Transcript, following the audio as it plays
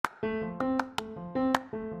Hello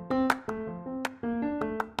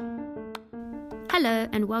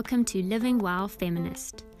and welcome to Living While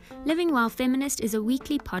Feminist. Living While Feminist is a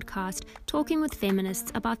weekly podcast talking with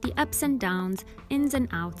feminists about the ups and downs, ins and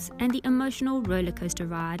outs, and the emotional rollercoaster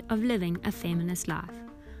ride of living a feminist life.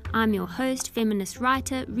 I'm your host, feminist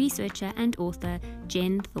writer, researcher, and author,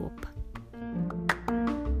 Jen Thorpe.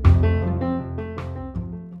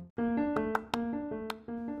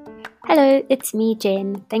 Hello, it's me,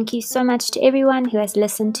 Jen. Thank you so much to everyone who has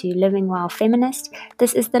listened to Living While Feminist.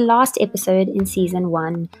 This is the last episode in season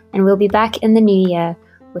 1, and we'll be back in the new year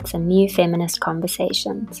with some new feminist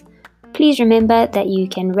conversations. Please remember that you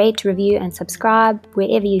can rate, review, and subscribe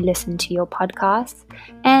wherever you listen to your podcasts.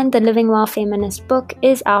 And the Living While Feminist book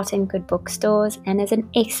is out in good bookstores and is an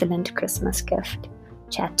excellent Christmas gift.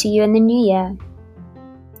 Chat to you in the new year.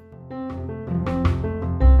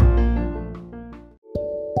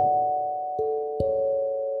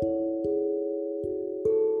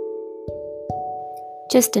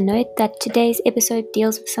 Just a note that today's episode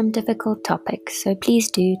deals with some difficult topics, so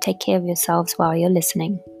please do take care of yourselves while you're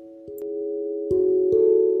listening.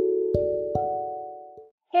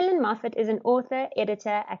 Helen Moffat is an author,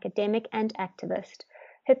 editor, academic, and activist.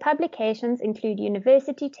 Her publications include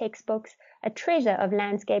university textbooks, a treasure of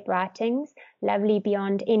landscape writings, Lovely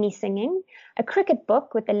Beyond Any Singing, a cricket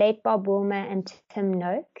book with the late Bob Woolmer and Tim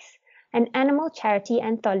Noakes, an animal charity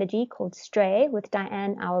anthology called Stray with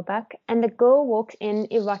Diane Auerbach, and the Girl Walks In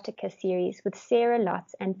Erotica series with Sarah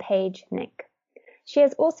Lotz and Paige Nick. She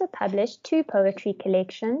has also published 2 poetry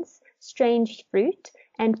collections, Strange Fruit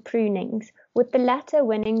and Prunings, with the latter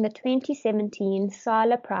winning the 2017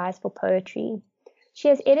 Sala Prize for Poetry. She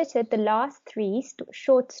has edited the last 3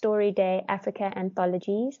 Short Story Day Africa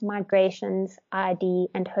anthologies, Migrations, ID,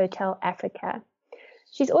 and Hotel Africa.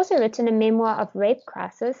 She's also written a memoir of rape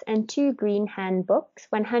crisis and 2 green handbooks,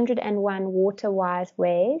 101 Water-Wise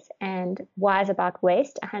Ways and Wise About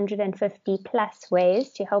Waste, 150 plus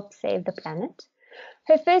ways to help save the planet.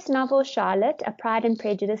 Her first novel, Charlotte, a Pride and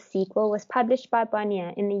Prejudice sequel, was published by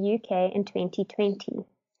Bonnier in the UK in 2020.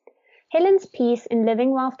 Helen's piece in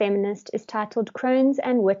Living While Feminist is titled Crones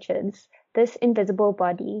and Witches, This Invisible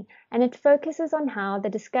Body, and it focuses on how the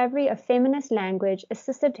discovery of feminist language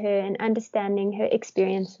assisted her in understanding her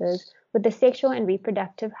experiences with the sexual and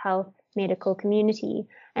reproductive health medical community,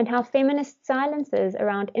 and how feminist silences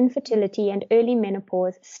around infertility and early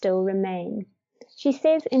menopause still remain. She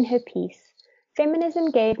says in her piece,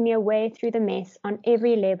 "Feminism gave me a way through the mess on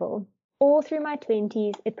every level. All through my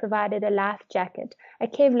 20s, it provided a life jacket, a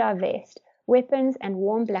Kevlar vest, weapons and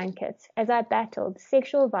warm blankets as I battled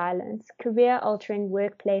sexual violence, career-altering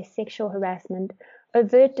workplace sexual harassment,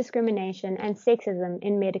 overt discrimination, and sexism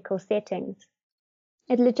in medical settings.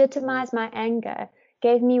 It legitimized my anger,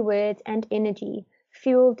 gave me words and energy,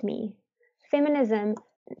 fueled me. Feminism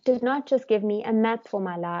did not just give me a map for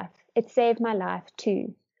my life, it saved my life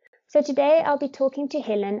too." So today I'll be talking to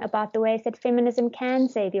Helen about the ways that feminism can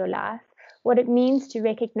save your life, what it means to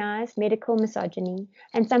recognize medical misogyny,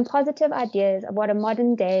 and some positive ideas of what a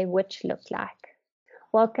modern-day witch looked like.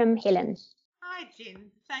 Welcome, Helen. Hi, Jen.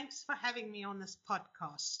 Thanks for having me on this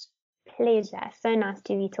podcast. Pleasure. So nice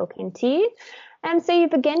to be talking to you. So you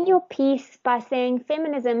begin your piece by saying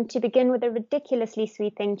feminism, to begin with a ridiculously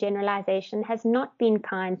sweeping generalization, has not been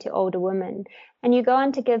kind to older women. And you go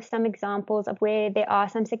on to give some examples of where there are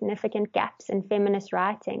some significant gaps in feminist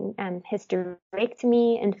writing: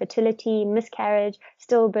 hysterectomy, infertility, miscarriage,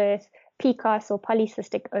 stillbirth, PCOS or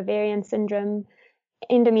polycystic ovarian syndrome,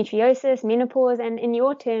 endometriosis, menopause, and in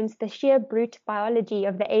your terms, the sheer brute biology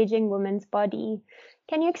of the aging woman's body.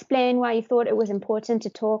 Can you explain why you thought it was important to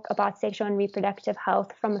talk about sexual and reproductive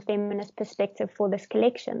health from a feminist perspective for this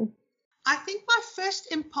collection? I think my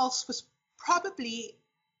first impulse was probably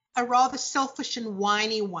a rather selfish and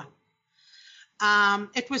whiny one.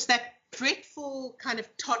 It was that dreadful kind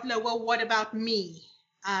of toddler, well, what about me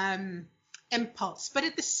impulse. But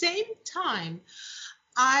at the same time,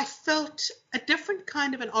 I felt a different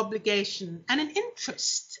kind of an obligation and an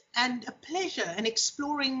interest and a pleasure in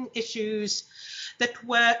exploring issues that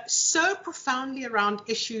were so profoundly around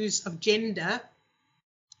issues of gender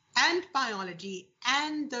and biology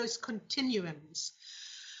and those continuums.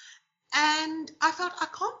 And I felt I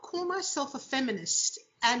can't call myself a feminist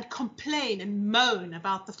and complain and moan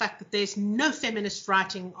about the fact that there's no feminist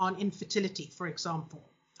writing on infertility, for example.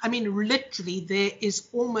 I mean, literally, there is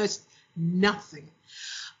almost nothing.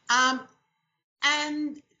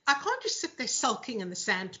 And I can't just sit there sulking in the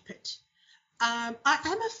sandpit. I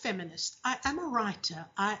am a feminist. I am a writer.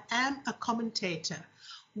 I am a commentator.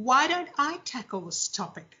 Why don't I tackle this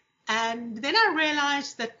topic? And then I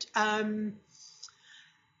realized that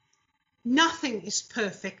nothing is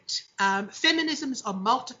perfect. Feminisms are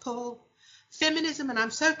multiple. Feminism, and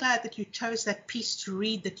I'm so glad that you chose that piece to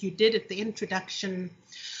read that you did at the introduction,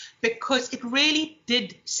 because it really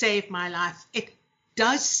did save my life. It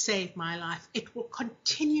does save my life. It will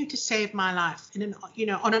continue to save my life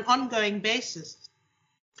on an ongoing basis.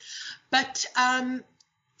 But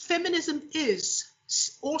feminism is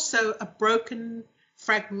also a broken,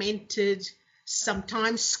 fragmented,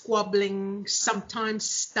 sometimes squabbling, sometimes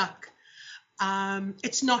stuck.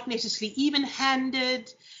 It's not necessarily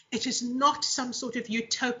even-handed. It is not some sort of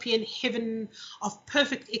utopian heaven of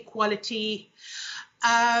perfect equality.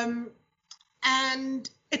 And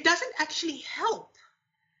it doesn't actually help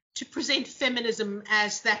to present feminism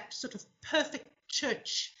as that sort of perfect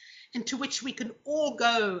church into which we can all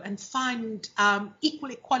go and find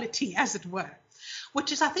equal equality, as it were,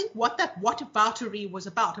 which is, I think, what that whataboutery was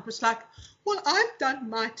about. It was like, well, I've done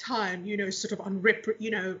my time, sort of on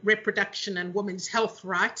reproduction and women's health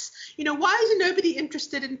rights. Why is nobody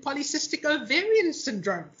interested in polycystic ovarian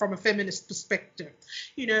syndrome from a feminist perspective?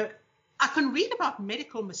 I can read about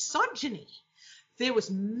medical misogyny. There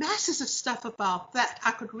was masses of stuff about that.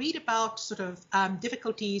 I could read about sort of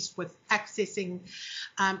difficulties with accessing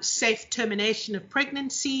safe termination of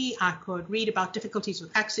pregnancy. I could read about difficulties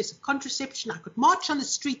with access of contraception. I could march on the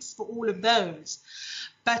streets for all of those.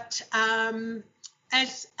 But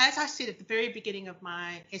as I said at the very beginning of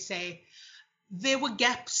my essay, there were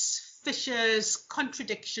gaps, fissures,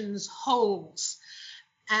 contradictions, holes.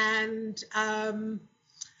 And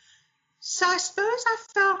so I suppose I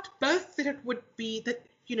felt both that it would be that,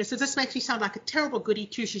 so this makes me sound like a terrible goody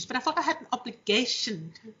two-shoes, but I felt I had an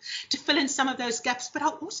obligation to fill in some of those gaps, but I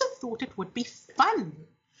also thought it would be fun.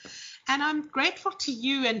 And I'm grateful to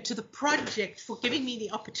you and to the project for giving me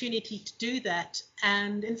the opportunity to do that.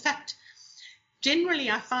 And in fact,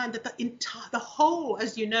 generally I find that the whole,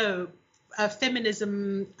 as you know,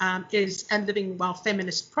 feminism and Living Well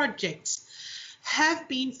feminist projects have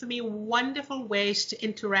been for me wonderful ways to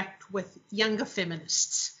interact with younger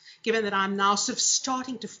feminists, given that I'm now sort of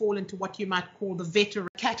starting to fall into what you might call the veteran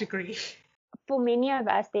category. For many of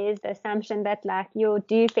us, there's the assumption that you'll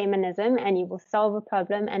do feminism and you will solve a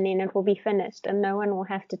problem and then it will be finished and no one will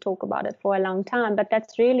have to talk about it for a long time. But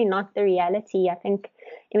that's really not the reality. I think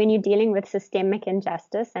when you're dealing with systemic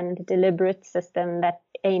injustice and a deliberate system that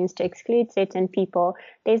aims to exclude certain people,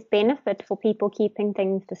 there's benefit for people keeping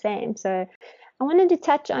things the same. So I wanted to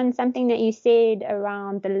touch on something that you said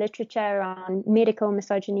around the literature around medical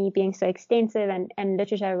misogyny being so extensive and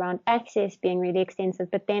literature around access being really extensive,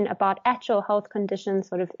 but then about actual health conditions,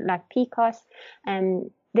 sort of like PCOS,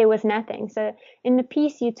 there was nothing. So in the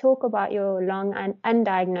piece, you talk about your long and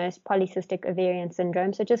undiagnosed polycystic ovarian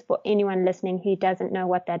syndrome. So just for anyone listening who doesn't know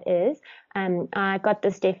what that is, I got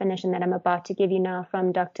this definition that I'm about to give you now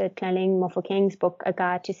from Dr. Tlaleng Mofokeng's book, A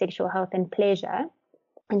Guide to Sexual Health and Pleasure.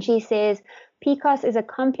 And she says, PCOS is a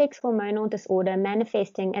complex hormonal disorder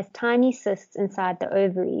manifesting as tiny cysts inside the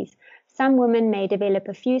ovaries. Some women may develop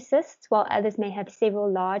a few cysts, while others may have several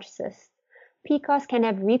large cysts. PCOS can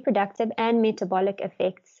have reproductive and metabolic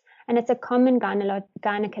effects, and it's a common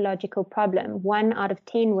gynecological problem. 1 out of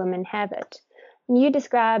 10 women have it. You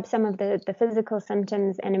describe some of the physical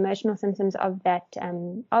symptoms and emotional symptoms of that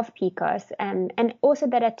of PCOS, and also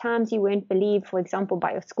that at times you weren't believed, for example,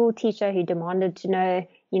 by your school teacher who demanded to know,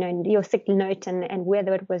 your sick note and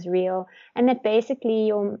whether it was real, and that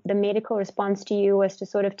basically the medical response to you was to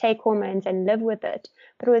sort of take hormones and live with it.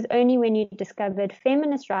 But it was only when you discovered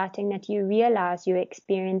feminist writing that you realized you were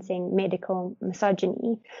experiencing medical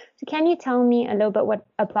misogyny. So can you tell me a little bit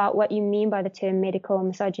about what you mean by the term medical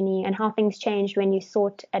misogyny and how things changed when you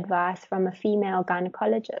sought advice from a female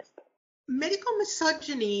gynecologist? Medical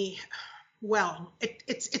misogyny, well,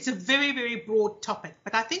 it's a very, very broad topic,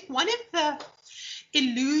 but I think one of the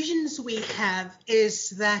illusions we have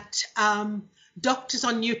is that doctors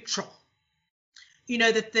are neutral.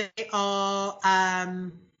 That they are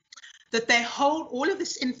that they hold all of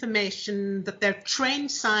this information, that they're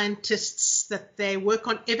trained scientists, that they work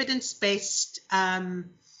on evidence-based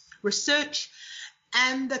research,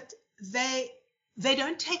 and that they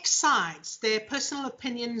don't take sides. Their personal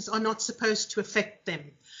opinions are not supposed to affect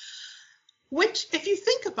them, which, if you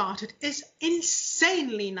think about it, is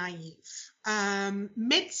insanely naive.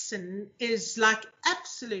 Medicine is like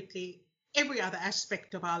absolutely every other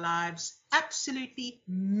aspect of our lives, absolutely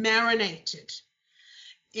marinated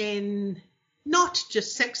in not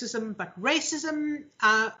just sexism but racism.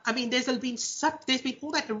 There's been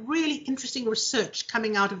all that really interesting research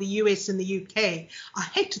coming out of the US and the UK. I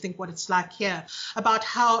hate to think what it's like here, about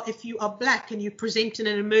how if you are black and you present in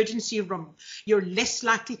an emergency room, you're less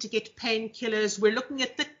likely to get painkillers. We're looking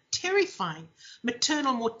at the terrifying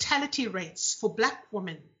maternal mortality rates for Black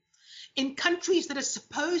women in countries that are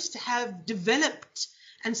supposed to have developed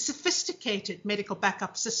and sophisticated medical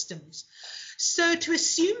backup systems. So to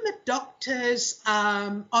assume that doctors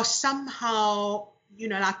are somehow,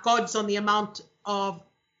 like gods on the mountains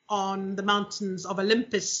of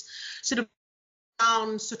Olympus, sort of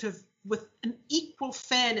down, sort of with an equal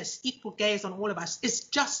fairness, equal gaze on all of us, is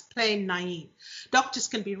just plain naive. Doctors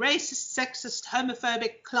can be racist, sexist,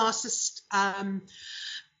 homophobic, classist,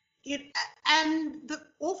 and the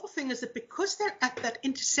awful thing is that because they're at that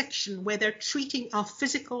intersection where they're treating our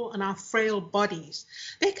physical and our frail bodies,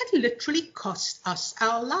 they can literally cost us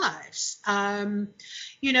our lives. I'm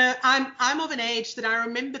of an age that I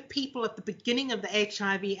remember people at the beginning of the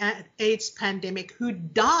HIV and AIDS pandemic who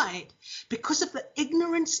died because of the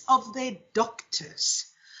ignorance of their doctors.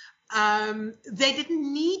 They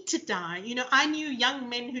didn't need to die. I knew young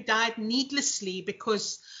men who died needlessly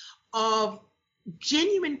because of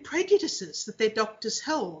genuine prejudices that their doctors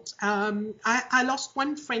held. I lost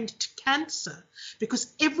one friend to cancer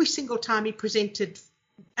because every single time he presented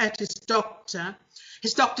at his doctor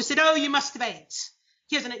said, "Oh, you must have AIDS.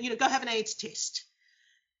 Here's go have an AIDS test,"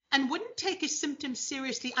 and wouldn't take his symptoms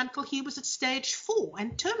seriously until he was at stage 4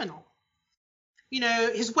 and terminal.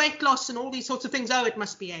 His weight loss and all these sorts of things. Oh, it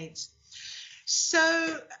must be AIDS.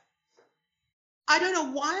 So I don't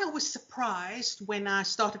know why I was surprised when I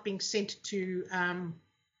started being sent to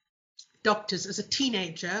doctors as a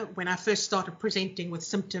teenager when I first started presenting with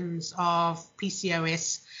symptoms of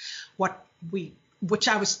PCOS, which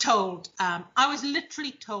I was told, I was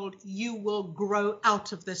literally told, you will grow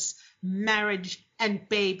out of this, marriage and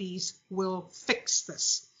babies will fix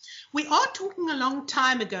this. We are talking a long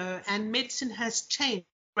time ago and medicine has changed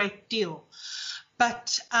a great deal.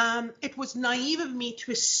 But it was naive of me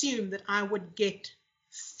to assume that I would get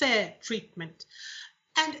fair treatment.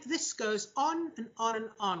 And this goes on and on and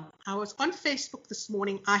on. I was on Facebook this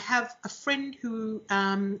morning. I have a friend who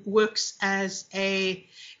works as a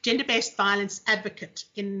gender-based violence advocate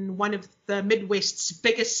in one of the Midwest's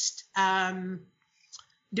biggest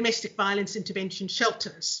domestic violence intervention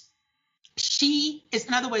shelters. She is,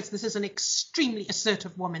 in other words, this is an extremely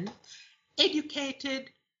assertive woman,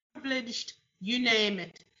 educated, privileged, you name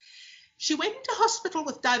it. She went into hospital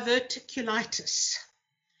with diverticulitis,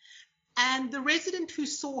 and the resident who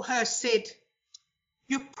saw her said,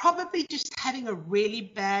 "You're probably just having a really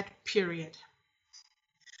bad period."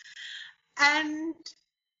 And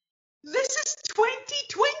this is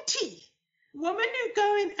 2020. Women who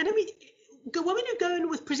go in,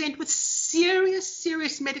 present with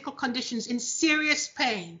serious medical conditions in serious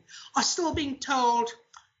pain are still being told,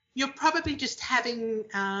 "You're probably just having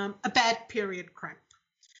a bad period cramp."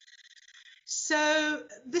 So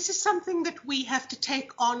this is something that we have to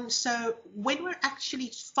take on. So when we're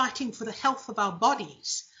actually fighting for the health of our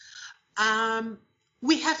bodies,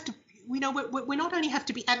 we have to, we not only have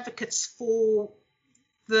to be advocates for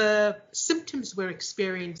the symptoms we're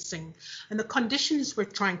experiencing and the conditions we're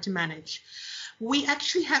trying to manage, we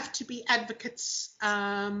actually have to be advocates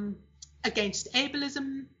against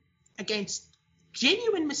ableism, against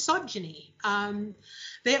genuine misogyny.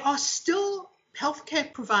 There are still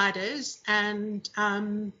healthcare providers and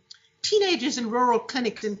teenagers in rural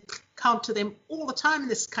clinics, encounter them all the time in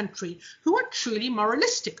this country, who are truly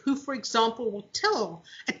moralistic, who, for example, will tell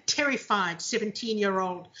a terrified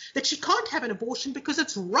 17-year-old that she can't have an abortion because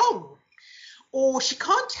it's wrong, or she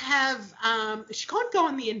can't go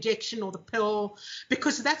on the injection or the pill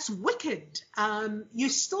because that's wicked. You're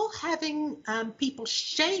still having people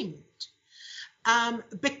shamed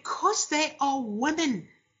because they are women.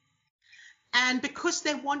 And because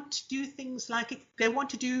they want to do things like, they want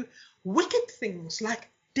to do wicked things like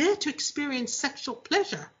dare to experience sexual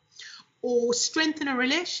pleasure or strengthen a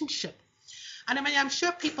relationship. And I mean, I'm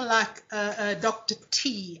sure people like Dr.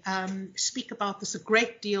 T speak about this a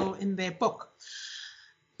great deal in their book.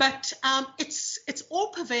 But it's all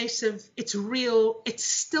pervasive, it's real, it's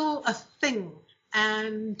still a thing.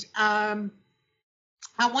 And I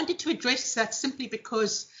wanted to address that simply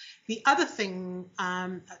because the other thing,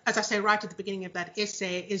 as I say right at the beginning of that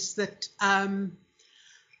essay, is that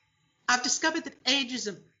I've discovered that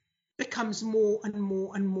ageism becomes more and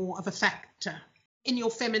more and more of a factor in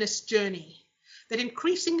your feminist journey, that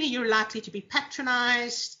increasingly you're likely to be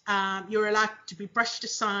patronized, you're likely to be brushed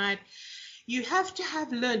aside. You have to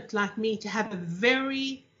have learnt, like me, to have a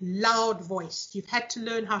very loud voice. You've had to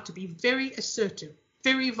learn how to be very assertive,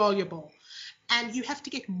 very voluble, and you have to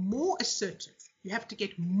get more assertive. You have to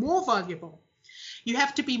get more voluble. You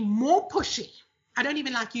have to be more pushy. I don't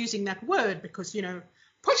even like using that word because,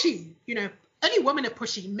 pushy, only women are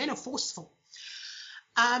pushy, men are forceful.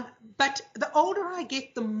 But the older I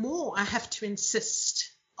get, the more I have to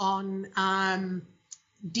insist on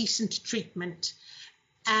decent treatment.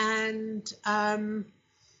 And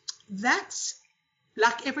that's,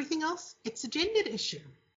 like everything else, it's a gendered issue.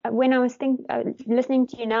 When I was listening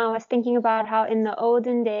to you now, I was thinking about how in the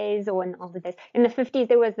olden days, in the 50s,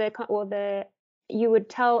 there was you would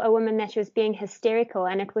tell a woman that she was being hysterical,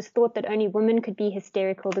 and it was thought that only women could be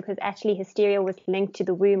hysterical because actually hysteria was linked to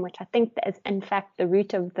the womb, which I think that is in fact the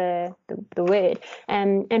root of the word.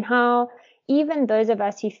 And how even those of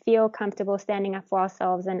us who feel comfortable standing up for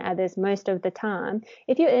ourselves and others most of the time,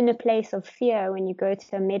 if you're in a place of fear when you go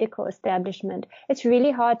to a medical establishment, it's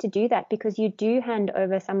really hard to do that because you do hand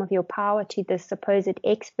over some of your power to this supposed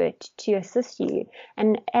expert to assist you.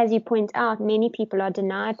 And as you point out, many people are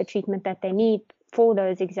denied the treatment that they need for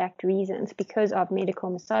those exact reasons, because of medical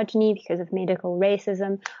misogyny, because of medical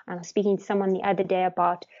racism. I was speaking to someone the other day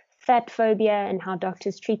about fat phobia and how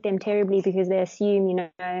doctors treat them terribly because they assume,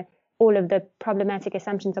 all of the problematic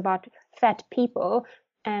assumptions about fat people,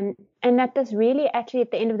 and that this really actually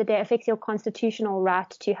at the end of the day affects your constitutional right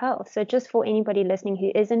to health. So just for anybody listening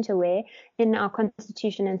who isn't aware, in our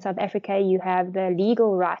constitution in South Africa, you have the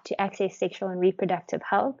legal right to access sexual and reproductive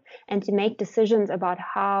health and to make decisions about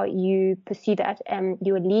how you pursue that.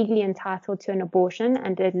 You are legally entitled to an abortion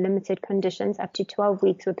under limited conditions up to 12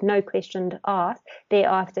 weeks with no questions asked.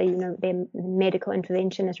 Thereafter, their medical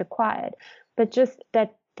intervention is required. But just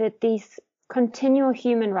that these continual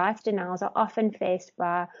human rights denials are often faced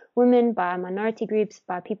by women, by minority groups,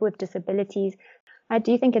 by people with disabilities. I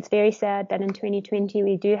do think it's very sad that in 2020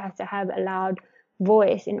 we do have to have a loud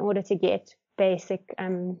voice in order to get basic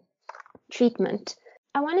treatment.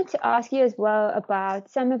 I wanted to ask you as well about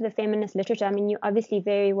some of the feminist literature. I mean, you're obviously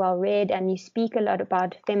very well read and you speak a lot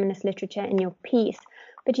about feminist literature in your piece,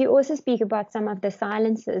 but you also speak about some of the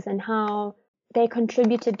silences and how they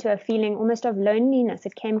contributed to a feeling almost of loneliness.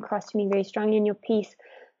 It came across to me very strongly in your piece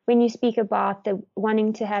when you speak about when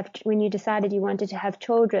you decided you wanted to have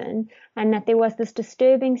children, and that there was this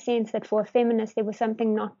disturbing sense that for a feminist there was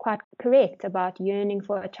something not quite correct about yearning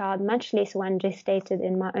for a child, much less one gestated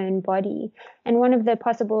in my own body. And one of the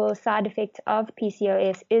possible side effects of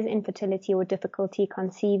PCOS is infertility or difficulty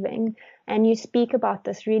conceiving. And you speak about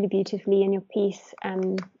this really beautifully in your piece,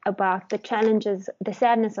 about the challenges, the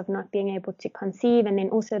sadness of not being able to conceive, and then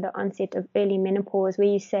also the onset of early menopause, where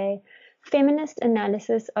you say, feminist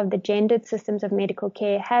analysis of the gendered systems of medical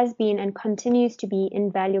care has been and continues to be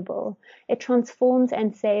invaluable. It transforms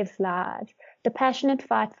and saves lives. The passionate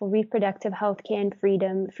fight for reproductive health care and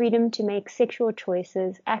freedom to make sexual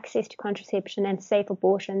choices, access to contraception and safe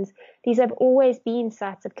abortions, these have always been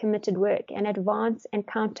sites of committed work and advance and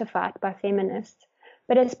counterfight by feminists.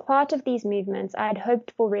 But as part of these movements, I had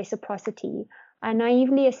hoped for reciprocity. I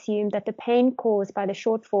naively assumed that the pain caused by the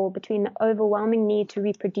shortfall between the overwhelming need to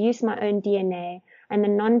reproduce my own DNA and the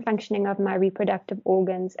non-functioning of my reproductive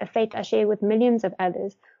organs, a fate I share with millions of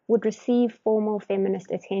others, would receive formal feminist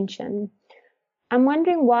attention. I'm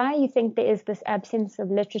wondering why you think there is this absence of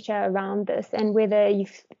literature around this, and whether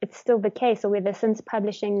it's still the case, or whether since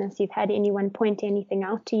publishing this you've had anyone point anything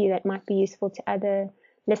out to you that might be useful to other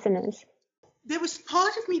listeners. There was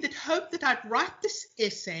part of me that hoped that I'd write this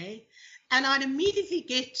essay and I'd immediately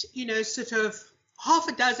get, sort of half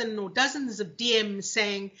a dozen or dozens of DMs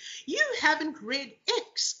saying, you haven't read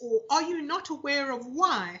X, or are you not aware of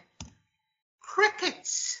Y?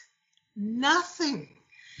 Crickets. Nothing.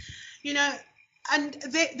 And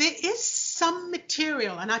there is some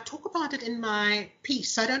material, and I talk about it in my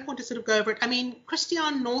piece, so I don't want to sort of go over it. I mean,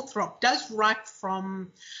 Christiane Northrup does write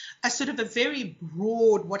from a sort of a very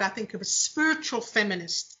broad, what I think of as spiritual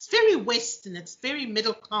feminist. It's very Western, it's very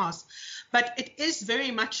middle class, but it is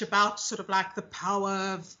very much about sort of like the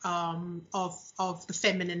power of the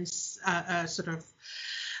feminine sort of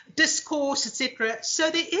discourse, etc. So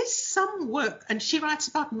there is some work, and she writes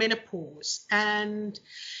about menopause. And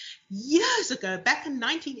years ago, back in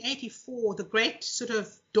 1984, the great sort of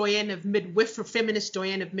doyen of midwifery, feminist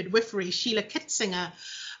doyen of midwifery, Sheila Kitzinger,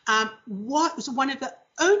 was one of the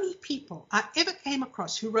only people I ever came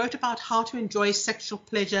across who wrote about how to enjoy sexual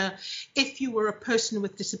pleasure if you were a person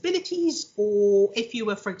with disabilities, or if you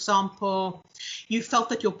were, for example, you felt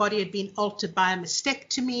that your body had been altered by a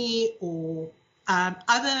mastectomy or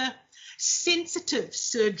other sensitive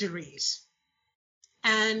surgeries.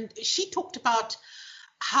 And she talked about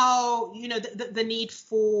how, the need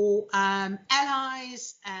for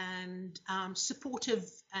allies and supportive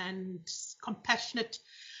and compassionate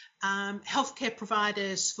healthcare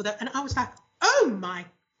providers for that. And I was like, oh my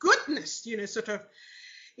goodness,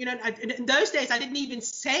 in those days, I didn't even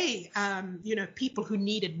say, people who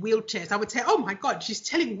needed wheelchairs. I would say, oh my God, she's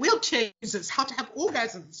telling wheelchair users how to have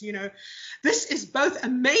orgasms. This is both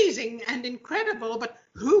amazing and incredible, but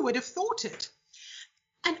who would have thought it?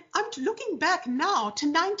 And I'm looking back now to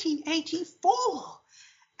 1984,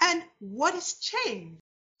 and what has changed?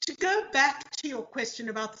 To go back to your question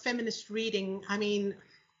about the feminist reading, I mean,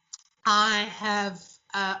 I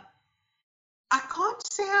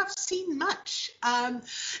can't say I've seen much.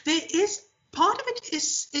 There is part of it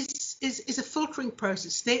is a filtering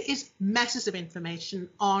process. There is masses of information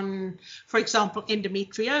on, for example,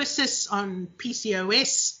 endometriosis, on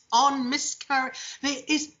PCOS, on miscarriage.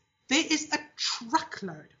 There is a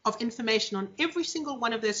truckload of information on every single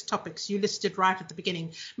one of those topics you listed right at the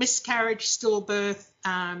beginning: miscarriage, stillbirth,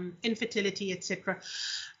 infertility, etc.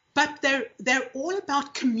 But they're all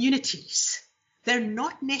about communities. They're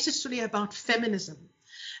not necessarily about feminism.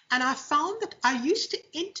 And I found that I used to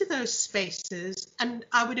enter those spaces and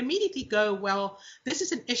I would immediately go, well, this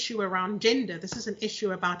is an issue around gender. This is an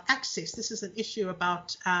issue about access. This is an issue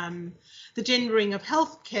about the gendering of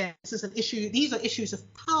healthcare. These are issues of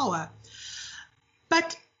power.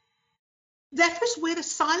 But that was where the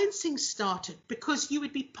silencing started, because you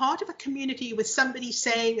would be part of a community with somebody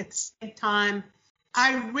saying at the same time,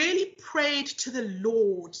 I really prayed to the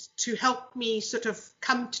Lord to help me sort of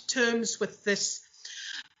come to terms with this.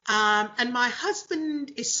 And my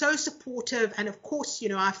husband is so supportive. And of course,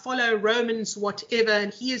 I follow Romans, whatever,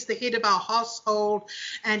 and he is the head of our household.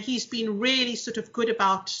 And he's been really sort of good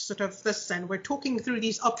about sort of this. And we're talking through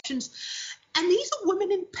these options. And these are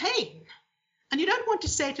women in pain. And you don't want to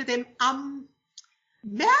say to them,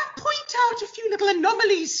 may I point out a few little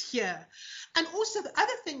anomalies here? And also the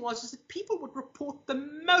other thing was that people would report the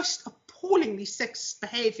most appallingly sexist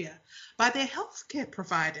behavior by their healthcare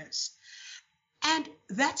providers. And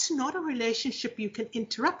that's not a relationship you can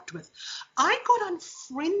interrupt with. I got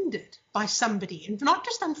unfriended by somebody, and not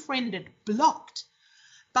just unfriended, blocked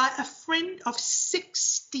by a friend of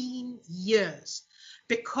 16 years,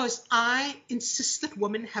 because I insist that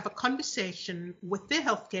women have a conversation with their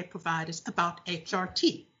healthcare providers about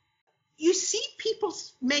HRT. You see people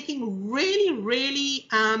making really, really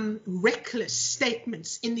reckless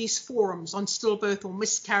statements in these forums on stillbirth or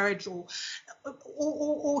miscarriage,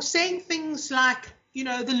 or saying things like,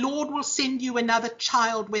 the Lord will send you another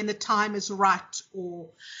child when the time is right, or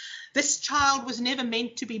this child was never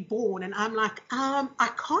meant to be born. And I'm like, I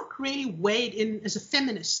can't really wade in as a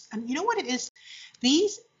feminist. And you know what it is?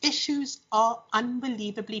 These issues are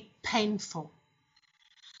unbelievably painful.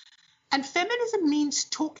 And feminism means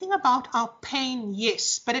talking about our pain,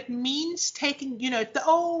 yes, but it means taking, the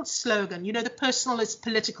old slogan, the personal is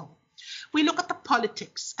political. We look at the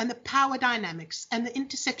politics and the power dynamics and the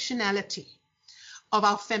intersectionality of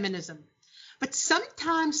our feminism. But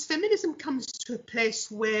sometimes feminism comes to a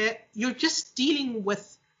place where you're just dealing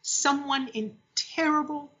with someone in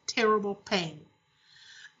terrible, terrible pain.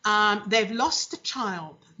 They've lost a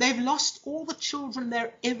child. They've lost all the children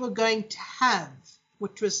they're ever going to have,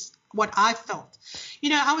 which was what I felt.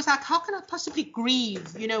 I was like, how can I possibly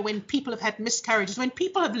grieve, when people have had miscarriages, when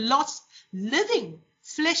people have lost living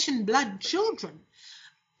flesh and blood children?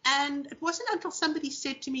 And it wasn't until somebody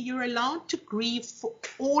said to me, you're allowed to grieve for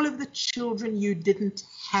all of the children you didn't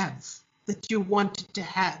have, that you wanted to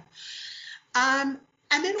have. And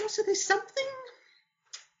then also there's something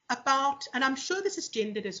about, and I'm sure this is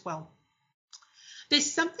gendered as well, there's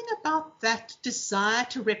something about that desire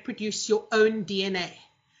to reproduce your own DNA.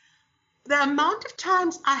 The amount of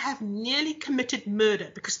times I have nearly committed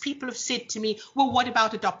murder because people have said to me, well, what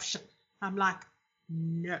about adoption? I'm like,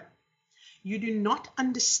 no, you do not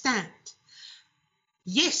understand.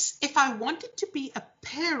 Yes, if I wanted to be a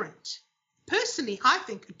parent, personally, I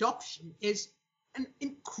think adoption is an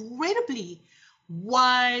incredibly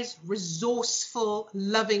wise, resourceful,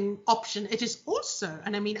 loving option. It is also,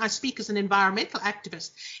 and I mean, I speak as an environmental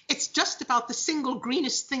activist, it's just about the single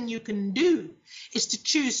greenest thing you can do is to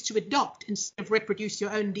choose to adopt instead of reproduce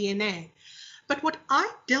your own DNA. But what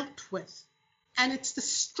I dealt with, and it's the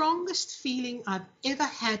strongest feeling I've ever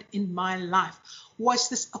had in my life, was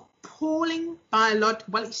this appalling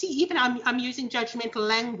biological, well, you see, even I'm using judgmental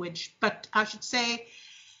language, but I should say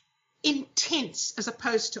intense as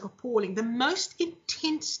opposed to appalling, the most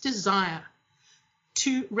intense desire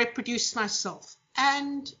to reproduce myself.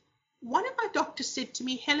 And one of my doctors said to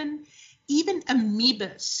me, Helen, even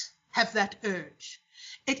amoebas have that urge.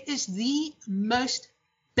 It is the most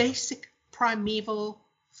basic primeval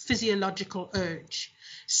physiological urge.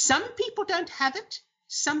 Some people don't have it,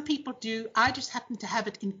 some people do. I just happen to have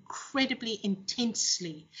it incredibly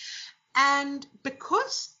intensely. And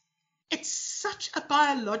because it's such a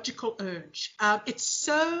biological urge. It's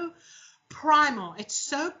so primal. It's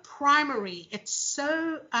so primary. It's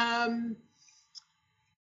so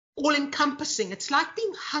all-encompassing. It's like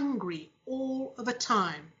being hungry all the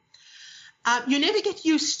time. You never get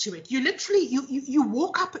used to it. You literally, you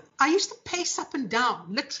walk up. I used to pace up and down.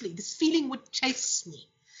 Literally, this feeling would chase me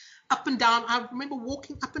up and down. I remember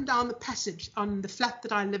walking up and down the passage on the flat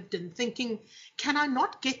that I lived in, thinking, can I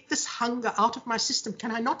not get this hunger out of my system? Can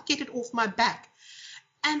I not get it off my back?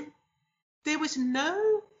 And there was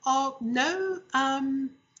no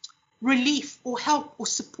relief or help or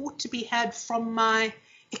support to be had from my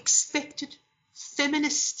expected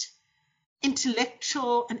feminist,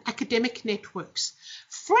 intellectual and academic networks.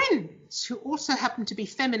 Friends who also happened to be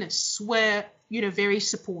feminists were, very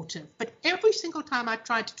supportive. But every single time I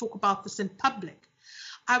tried to talk about this in public,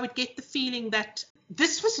 I would get the feeling that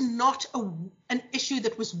this was not an issue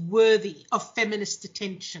that was worthy of feminist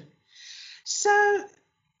attention. So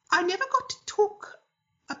I never got to talk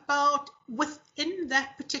about, within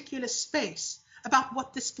that particular space, about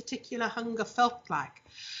what this particular hunger felt like.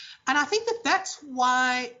 And I think that that's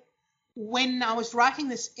why when I was writing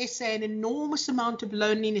this essay, an enormous amount of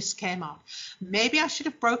loneliness came out. Maybe I should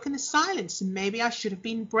have broken the silence. Maybe I should have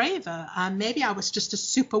been braver. Maybe I was just a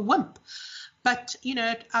super wimp. But,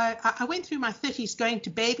 I went through my 30s going to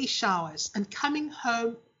baby showers and coming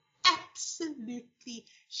home absolutely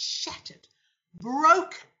shattered,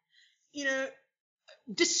 broken,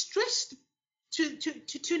 distressed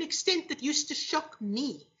to an extent that used to shock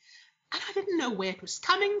me. And I didn't know where it was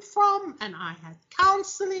coming from. And I had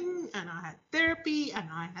counseling and I had therapy and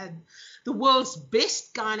I had the world's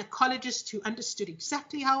best gynecologist who understood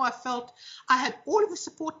exactly how I felt. I had all of the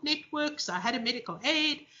support networks. I had a medical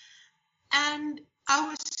aid. And I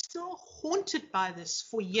was still haunted by this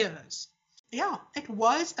for years. Yeah, it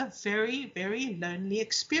was a very, very lonely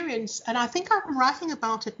experience. And I think I'm writing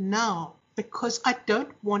about it now because I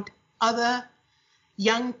don't want other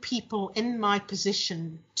young people in my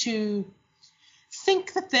position to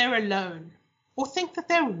think that they're alone or think that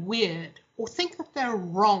they're weird or think that they're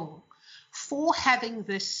wrong for having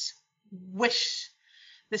this wish,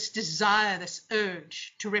 this desire, this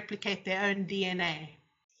urge to replicate their own DNA.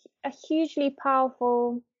 A hugely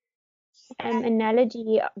powerful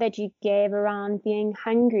analogy that you gave around being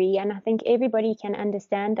hungry, and I think everybody can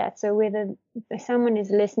understand that. So whether someone is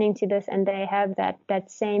listening to this and they have that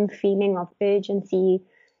same feeling of urgency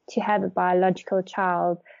to have a biological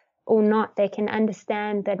child or not, they can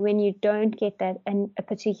understand that when you don't get that and a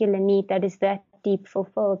particular need that is that deep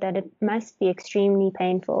fulfilled, that it must be extremely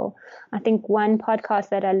painful. I think one podcast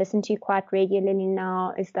that I listen to quite regularly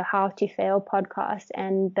now is the How to Fail podcast,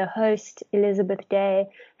 and the host, Elizabeth Day,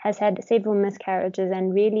 has had several miscarriages,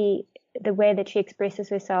 and really the way that she expresses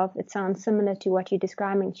herself, it sounds similar to what you're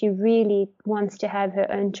describing. She really wants to have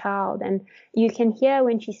her own child, and you can hear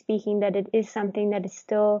when she's speaking that it is something that is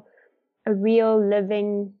still a real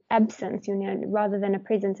living absence, rather than a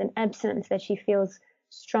presence, an absence that she feels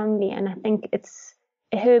strongly. And I think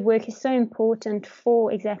her work is so important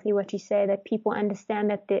for exactly what you say, that people understand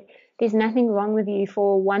that there's nothing wrong with you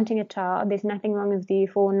for wanting a child. There's nothing wrong with you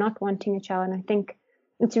for not wanting a child. And I think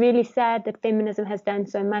it's really sad that feminism has done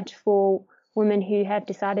so much for women who have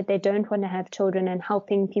decided they don't want to have children and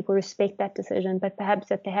helping people respect that decision, but perhaps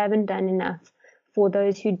that they haven't done enough for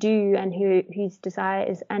those who do and whose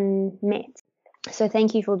desire is unmet. So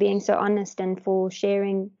thank you for being so honest and for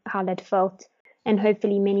sharing how that felt. And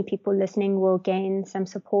hopefully many people listening will gain some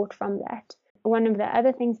support from that. One of the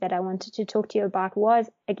other things that I wanted to talk to you about was,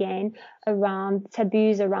 again, around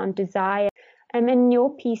taboos around desire. And in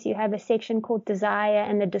your piece, you have a section called Desire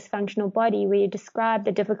and the Dysfunctional Body, where you describe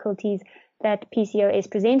the difficulties that PCOS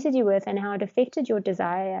presented you with and how it affected your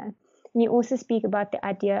desire. And you also speak about the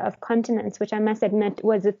idea of continence, which I must admit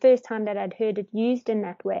was the first time that I'd heard it used in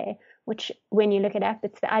that way, which when you look it up,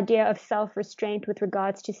 it's the idea of self-restraint with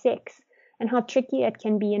regards to sex, and how tricky it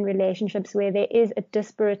can be in relationships where there is a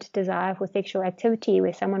disparate desire for sexual activity,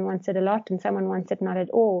 where someone wants it a lot and someone wants it not at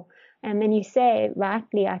all. And then you say,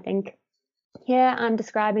 rightly, I think, here I'm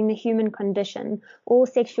describing the human condition. All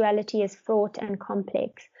sexuality is fraught and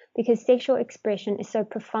complex because sexual expression is so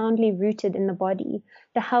profoundly rooted in the body.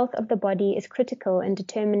 The health of the body is critical in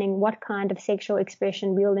determining what kind of sexual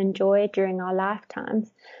expression we'll enjoy during our lifetimes.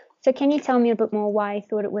 So can you tell me a bit more why you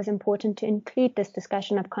thought it was important to include this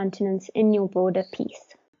discussion of continence in your broader piece?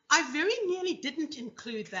 I very nearly didn't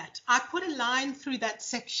include that. I put a line through that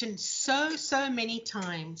section so many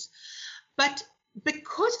times. But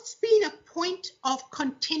because it's been a point of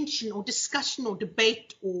contention or discussion or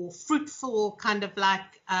debate or fruitful kind of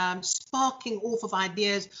like sparking off of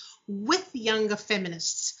ideas with younger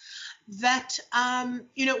feminists, that,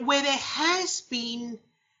 where there have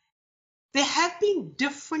been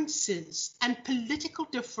differences and political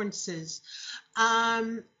differences.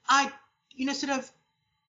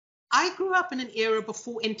 I grew up in an era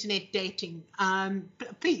before internet dating. I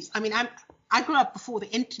grew up before the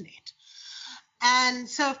internet. And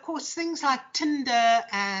so, of course, things like Tinder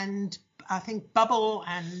and I think Bubble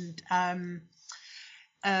and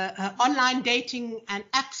online dating and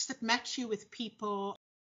apps that match you with people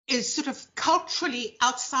is sort of culturally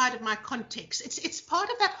outside of my context. It's part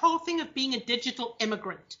of that whole thing of being a digital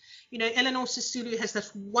immigrant. Eleanor Sisulu has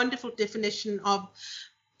this wonderful definition of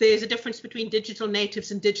there's a difference between digital natives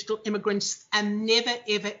and digital immigrants, and never,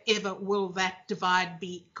 ever, ever will that divide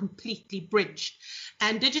be completely bridged.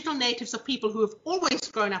 And digital natives are people who have always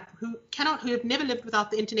grown up, who have never lived without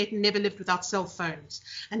the internet and never lived without cell phones.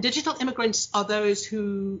 And digital immigrants are those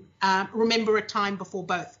who remember a time before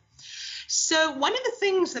both. So one of the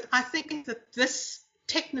things that I think that this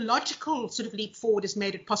technological sort of leap forward has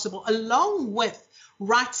made it possible, along with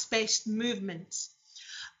rights-based movements,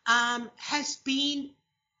 has been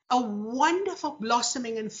a wonderful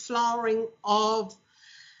blossoming and flowering of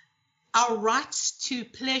our rights to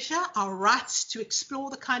pleasure, our rights to explore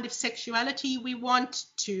the kind of sexuality we want,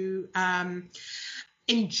 to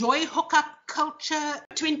enjoy hookup culture,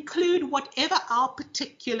 to include whatever our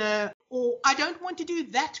particular, or I don't want to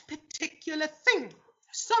do that particular thing.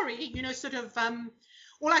 Sorry,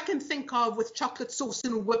 all I can think of with chocolate sauce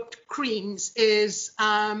and whipped creams is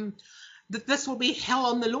that this will be hell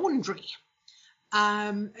on the laundry.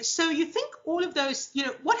 So you think all of those,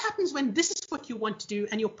 what happens when this is what you want to do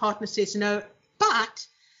and your partner says no, but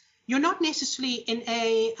you're not necessarily in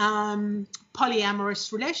a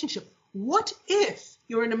polyamorous relationship? What if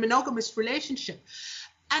you're in a monogamous relationship?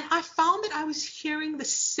 And I found that I was hearing the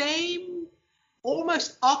same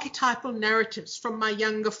almost archetypal narratives from my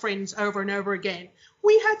younger friends over and over again.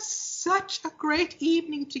 We had such a great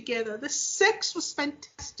evening together. The sex was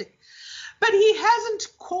fantastic. But he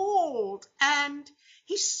hasn't called, and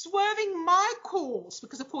he's swerving my calls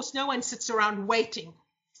because, of course, no one sits around waiting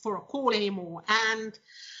for a call anymore. And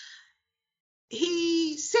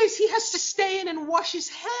he says he has to stay in and wash his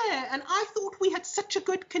hair. And I thought we had such a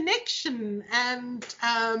good connection. And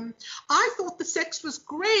I thought the sex was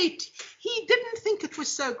great. He didn't think it was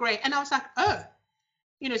so great. And I was like, I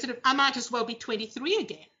might as well be 23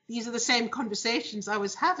 again. These are the same conversations I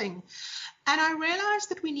was having. And I realized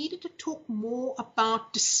that we needed to talk more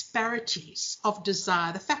about disparities of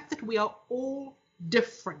desire, the fact that we are all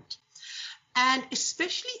different. And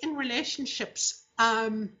especially in relationships,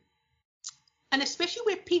 and especially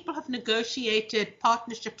where people have negotiated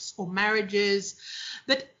partnerships or marriages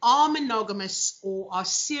that are monogamous or are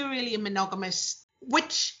serially monogamous,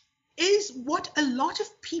 which is what a lot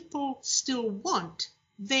of people still want,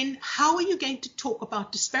 then how are you going to talk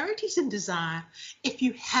about disparities in desire if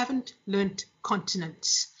you haven't learnt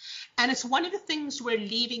continence? And it's one of the things we're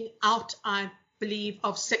leaving out, I believe,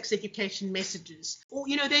 of sex education messages. Or,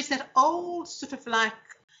 there's that old sort of like,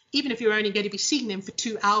 even if you're only going to be seeing them for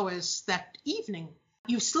 2 hours that evening,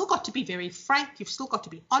 you've still got to be very frank. You've still got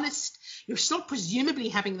to be honest. You're still presumably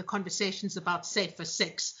having the conversations about safer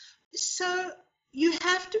sex. So you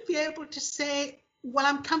have to be able to say, well,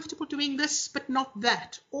 I'm comfortable doing this, but not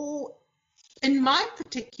that. Or in my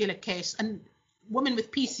particular case, and woman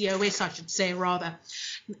with PCOS, I should say rather,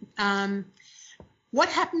 what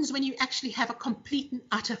happens when you actually have a complete and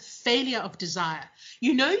utter failure of desire?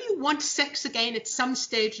 You want sex again at some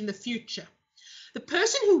stage in the future. The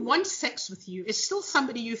person who wants sex with you is still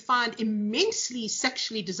somebody you find immensely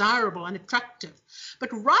sexually desirable and attractive.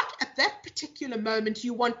 But right at that particular moment,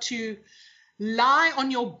 you want to lie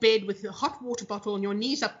on your bed with a hot water bottle on your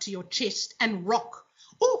knees up to your chest and rock.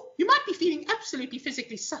 Or you might be feeling absolutely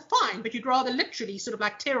physically fine, but you'd rather literally sort of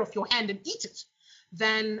like tear off your hand and eat it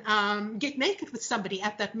than get naked with somebody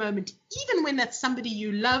at that moment, even when that's somebody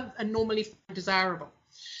you love and normally find desirable.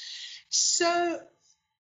 So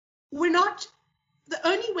the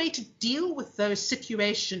only way to deal with those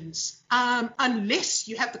situations, unless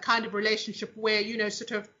you have the kind of relationship where,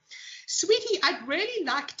 sweetie, I'd really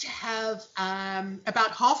like to have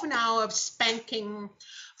about half an hour of spanking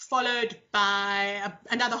followed by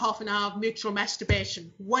another half an hour of mutual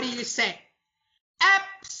masturbation. What do you say?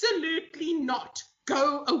 Absolutely not.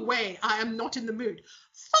 Go away. I am not in the mood.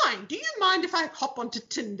 Fine. Do you mind if I hop onto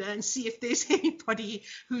Tinder and see if there's anybody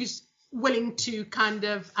who's willing to kind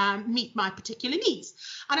of meet my particular needs?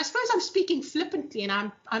 And I suppose I'm speaking flippantly, and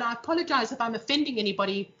I apologize if I'm offending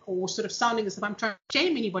anybody or sort of sounding as if I'm trying to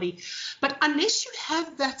shame anybody. But unless you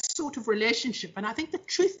have that sort of relationship, and I think the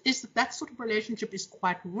truth is that sort of relationship is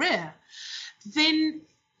quite rare, then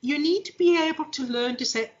you need to be able to learn to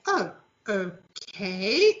say, oh,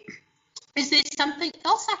 okay, is there something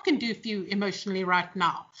else I can do for you emotionally right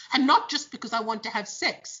now? And not just because I want to have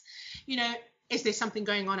sex. Is there something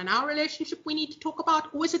going on in our relationship we need to talk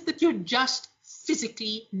about? Or is it that you're just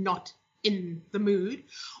physically not in the mood?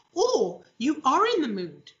 Or you are in the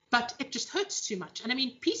mood, but it just hurts too much. And I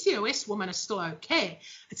mean, PCOS women are still okay.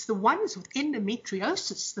 It's the ones with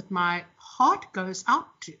endometriosis that my heart goes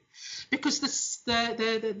out to, because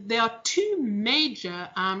there are two major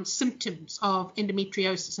symptoms of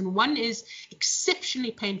endometriosis, and one is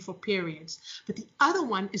exceptionally painful periods, but the other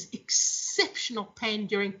one is exceptional pain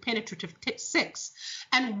during penetrative sex,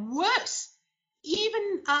 and worse,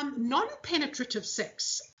 even non-penetrative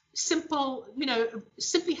sex.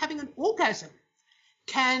 Simply having an orgasm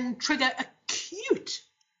can trigger acute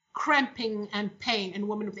cramping and pain in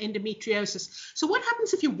women with endometriosis. So what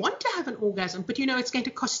happens if you want to have an orgasm, but it's going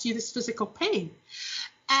to cost you this physical pain?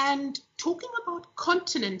 And talking about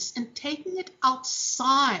continence and taking it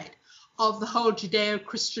outside of the whole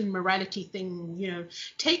Judeo-Christian morality thing,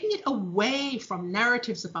 taking it away from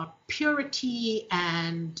narratives about purity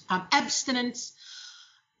and abstinence.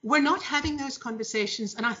 We're not having those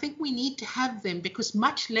conversations, and I think we need to have them, because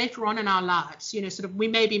much later on in our lives, we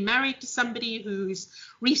may be married to somebody who's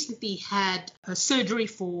recently had a surgery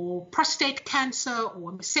for prostate cancer or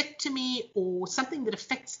a mastectomy or something that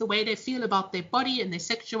affects the way they feel about their body and their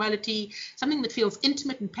sexuality, something that feels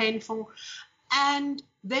intimate and painful, and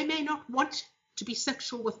they may not want to be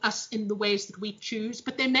sexual with us in the ways that we choose,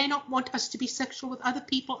 but they may not want us to be sexual with other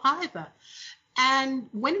people either. And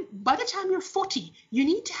by the time you're 40, you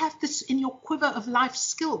need to have this in your quiver of life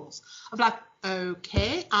skills of like,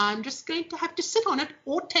 okay, I'm just going to have to sit on it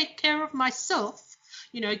or take care of myself,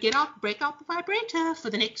 break out the vibrator for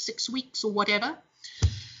the next 6 weeks or whatever.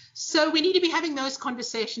 So we need to be having those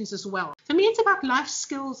conversations as well. For me, it's about life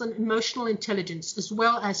skills and emotional intelligence, as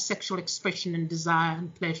well as sexual expression and desire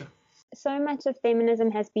and pleasure. So much of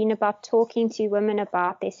feminism has been about talking to women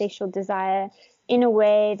about their sexual desire in a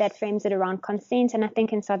way that frames it around consent. And I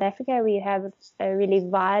think in South Africa, we have a really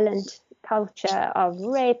violent culture of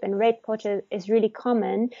rape, and rape culture is really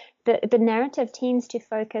common. The narrative tends to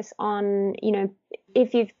focus on,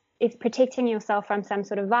 if protecting yourself from some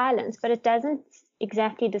sort of violence, but it doesn't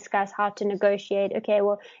exactly discuss how to negotiate. Okay,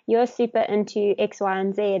 well, you're super into X, Y,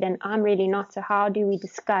 and Z, and I'm really not. So how do we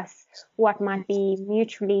discuss what might be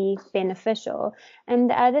mutually beneficial? And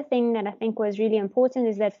the other thing that I think was really important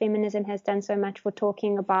is that feminism has done so much for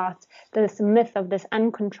talking about this myth of this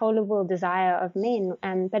uncontrollable desire of men,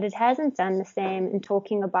 but it hasn't done the same in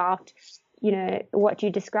talking about what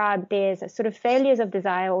you described there as a sort of failures of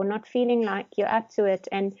desire or not feeling like you're up to it.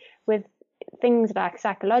 And with things like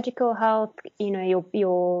psychological health,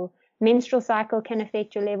 your menstrual cycle can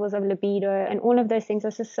affect your levels of libido, and all of those things are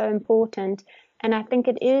just so important. And I think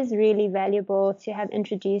it is really valuable to have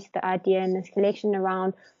introduced the idea in this collection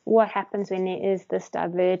around what happens when there is this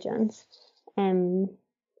divergence. I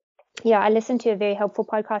listened to a very helpful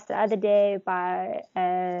podcast the other day by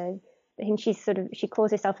I think she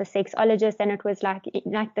calls herself a sexologist, and it was like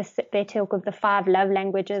they talk of the 5 love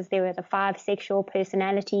languages. There were the 5 sexual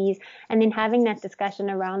personalities, and then having that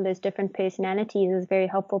discussion around those different personalities is very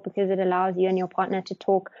helpful, because it allows you and your partner to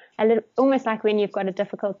talk a little, almost like when you've got a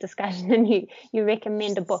difficult discussion and you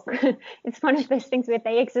recommend a book. It's one of those things where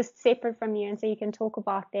they exist separate from you, and so you can talk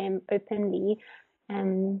about them openly.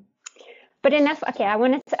 But enough. Okay, I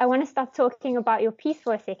want to start talking about your piece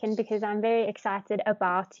for a second, because I'm very excited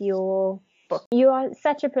about your book. You are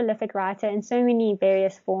such a prolific writer in so many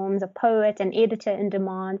various forms, a poet, an editor in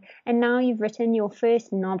demand, and now you've written your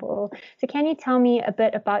first novel. So can you tell me a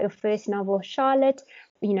bit about your first novel, Charlotte?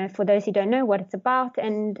 For those who don't know what it's about,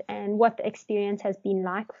 and what the experience has been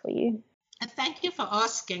like for you. And thank you for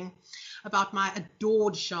asking about my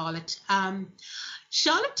adored Charlotte.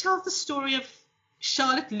 Charlotte tells the story of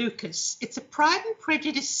Charlotte Lucas. It's a Pride and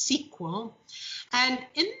Prejudice sequel, and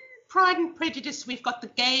in Pride and Prejudice we've got the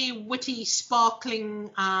gay, witty,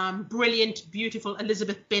 sparkling, brilliant, beautiful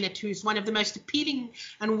Elizabeth Bennet, who's one of the most appealing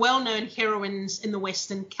and well-known heroines in the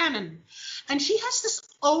Western canon, and she has this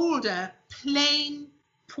older, plain,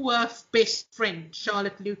 poor best friend,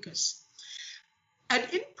 Charlotte Lucas. And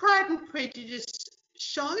in Pride and Prejudice,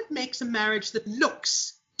 Charlotte makes a marriage that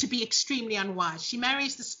looks to be extremely unwise. She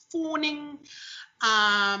marries this fawning,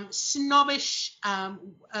 snobbish,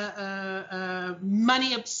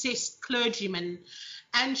 money-obsessed clergyman,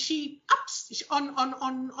 and she ups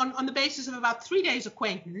on the basis of about 3 days'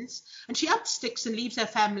 acquaintance, and she up sticks and leaves her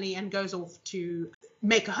family and goes off to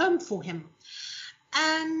make a home for him.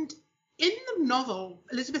 And in the novel,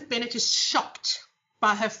 Elizabeth Bennet is shocked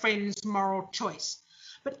by her friend's moral choice,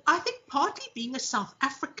 But I think partly being a South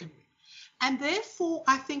African, and therefore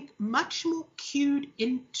I think much more cued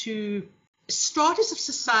into stratas of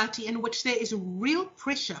society in which there is real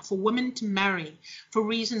pressure for women to marry for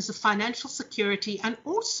reasons of financial security and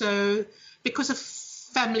also because of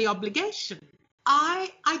family obligation.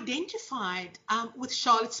 I identified with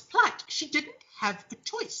Charlotte's plight. She didn't have a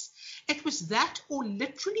choice. It was that or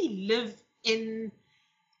literally live in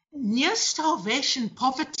near starvation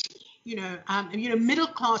poverty, middle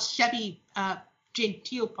class, shabby,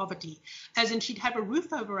 genteel poverty, as in she'd have a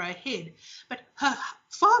roof over her head. But her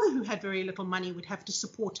father, who had very little money, would have to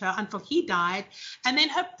support her until he died. And then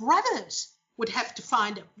her brothers would have to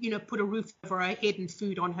put a roof over her head and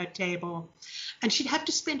food on her table. And she'd have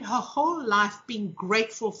to spend her whole life being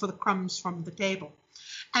grateful for the crumbs from the table.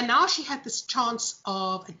 And now she had this chance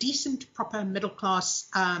of a decent, proper middle class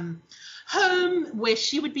home where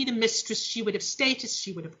she would be the mistress, she would have status,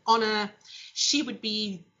 she would have honor, she would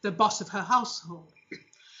be the boss of her household.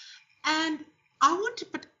 And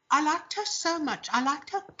but I liked her so much. I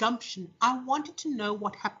liked her gumption. I wanted to know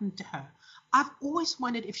what happened to her. I've always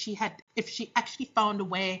wondered if she actually found a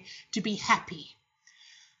way to be happy.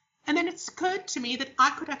 And then it's occurred to me that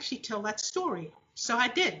I could actually tell that story. So I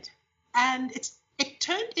did. And it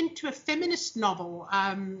turned into a feminist novel,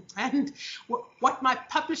 and what my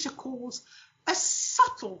publisher calls a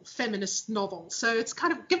subtle feminist novel. So it's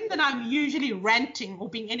kind of, given that I'm usually ranting or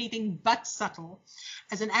being anything but subtle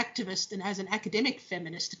as an activist and as an academic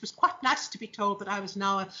feminist, it was quite nice to be told that I was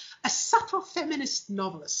now a subtle feminist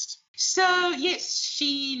novelist. So yes,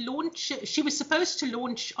 she was supposed to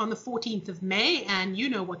launch on the 14th of May, and you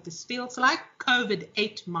know what this feels like. COVID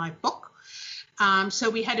ate my book.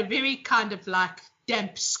 So we had a very kind of like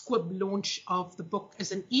damp squib launch of the book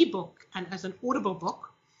as an ebook and as an Audible book.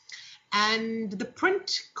 And the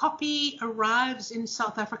print copy arrives in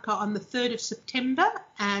South Africa on the 3rd of September,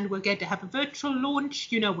 and we're going to have a virtual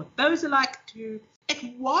launch. You know what those are like too.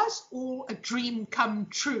 It was all a dream come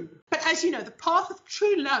true. But as you know, the path of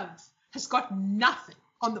true love has got nothing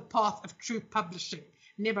on the path of true publishing,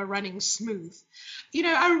 never running smooth.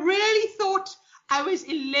 I really thought I was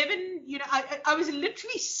 11, I was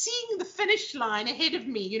literally seeing the finish line ahead of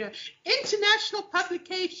me, international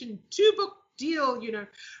publication, 2-book deal,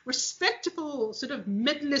 respectable sort of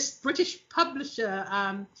mid-list British publisher.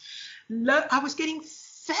 I was getting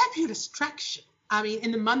fabulous traction. I mean,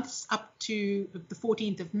 in the months up to the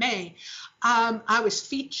 14th of May, I was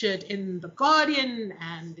featured in The Guardian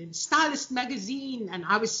and in Stylist magazine, and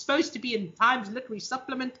I was supposed to be in Times Literary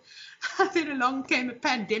Supplement. Then along came a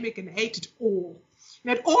pandemic and ate it all.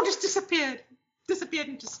 It all just disappeared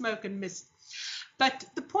into smoke and mist. But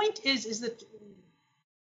the point is that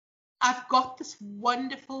I've got this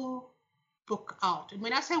wonderful book out. And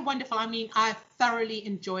when I say wonderful, I mean I thoroughly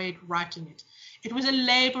enjoyed writing it. It was a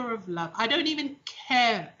labor of love. I don't even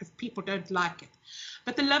care if people don't like it.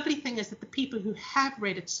 But the lovely thing is that the people who have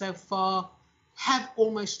read it so far have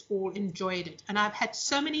almost all enjoyed it. And I've had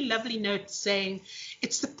so many lovely notes saying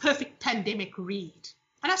it's the perfect pandemic read.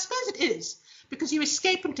 And I suppose it is, because you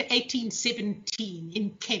escape into 1817 in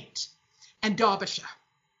Kent and Derbyshire.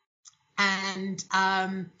 And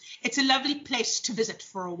it's a lovely place to visit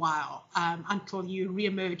for a while until you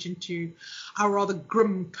reemerge into our rather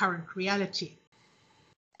grim current reality.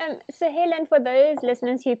 So Helen, for those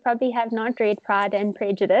listeners who probably have not read Pride and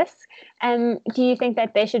Prejudice, do you think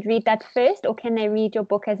that they should read that first, or can they read your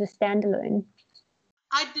book as a standalone?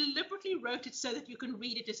 I deliberately wrote it so that you can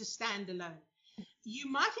read it as a standalone. You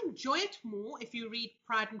might enjoy it more if you read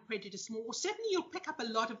Pride and Prejudice more, or certainly you'll pick up a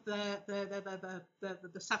lot of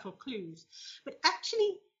the subtle clues. But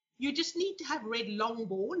actually, you just need to have read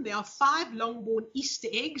Longbourn. There are 5 Longbourn Easter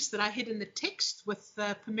eggs that I hid in the text with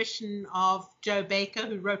the permission of Joe Baker,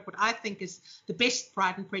 who wrote what I think is the best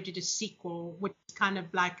Pride and Prejudice sequel, which is kind of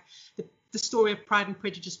like the story of Pride and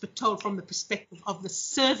Prejudice, but told from the perspective of the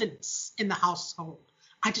servants in the household.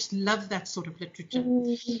 I just love that sort of literature.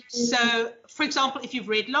 So, for example, if you've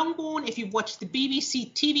read Longbourn, if you've watched the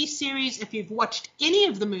BBC TV series, if you've watched any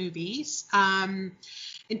of the movies,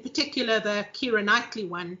 in particular the Keira Knightley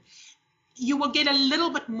one, you will get a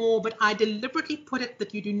little bit more, but I deliberately put it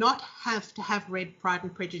that you do not have to have read Pride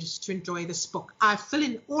and Prejudice to enjoy this book. I fill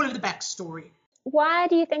in all of the backstory. Why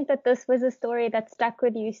do you think that this was a story that stuck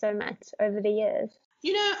with you so much over the years?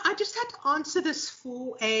 I just had to answer this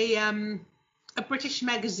for a British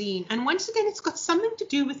magazine. And once again, it's got something to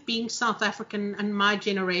do with being South African and my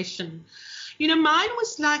generation. Mine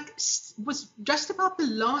was just about the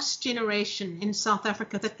last generation in South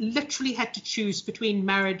Africa that literally had to choose between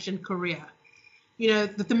marriage and career.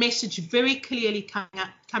 The message very clearly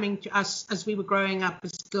coming to us as we were growing up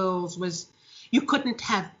as girls was, You couldn't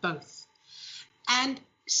have both. And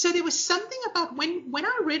so there was something about when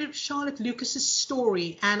I read of Charlotte Lucas's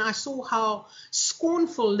story and I saw how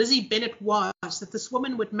scornful Lizzie Bennet was, that this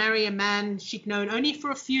woman would marry a man she'd known only for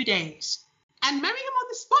a few days and marry him on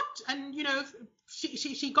the spot. And, you know,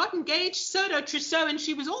 she got engaged, sewed her trousseau, and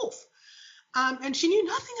she was off. And she knew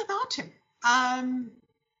nothing about him.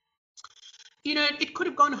 You know, it could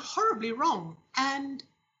have gone horribly wrong. And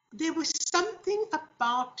there was something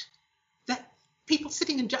about that people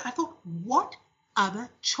sitting in jail. I thought, what other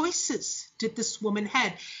choices did this woman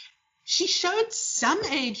have? She showed some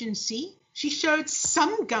agency. She showed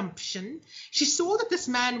some gumption. She saw that this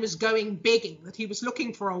man was going begging, that he was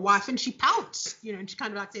looking for a wife, and she pounced, you know, and she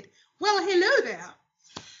kind of like said, well, hello there.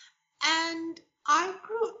 And I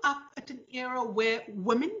grew up at an era where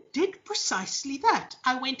women did precisely that.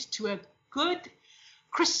 I went to a good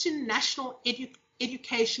Christian national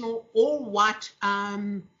educational, all-white,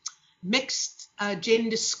 mixed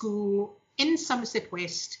gender school in Somerset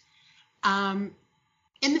West in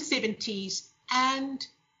the 70s. And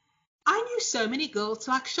I knew so many girls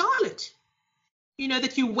like Charlotte, you know,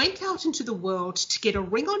 that you went out into the world to get a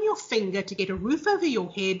ring on your finger, to get a roof over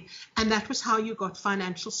your head, and that was how you got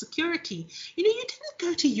financial security. You know, you didn't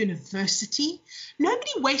go to university.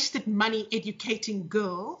 Nobody wasted money educating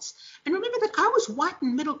girls. And remember that I was white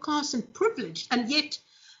and middle class and privileged, and yet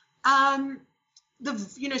I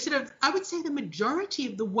would say the majority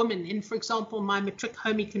of the women in, for example, my matric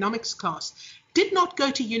home economics class did not go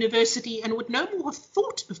to university and would no more have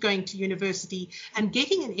thought of going to university and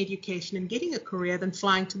getting an education and getting a career than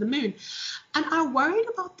flying to the moon. And I worried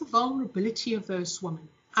about the vulnerability of those women.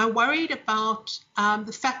 I worried about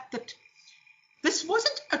the fact that this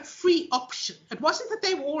wasn't a free option. It wasn't that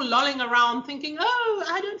they were all lolling around thinking, oh,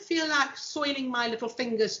 I don't feel like soiling my little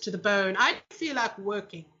fingers to the bone. I don't feel like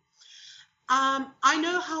working. I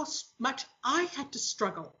know how much I had to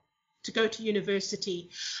struggle to go to university.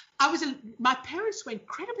 My parents were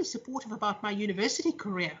incredibly supportive about my university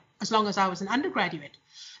career as long as I was an undergraduate.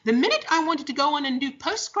 The minute I wanted to go on and do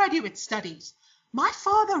postgraduate studies, my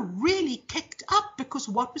father really kicked up, because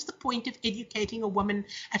what was the point of educating a woman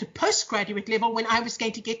at a postgraduate level when I was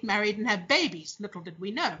going to get married and have babies? Little did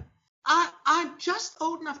we know. I'm just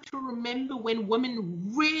old enough to remember when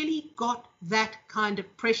women really got that kind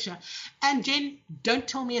of pressure. And Jen, don't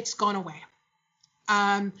tell me it's gone away.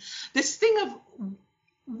 This thing of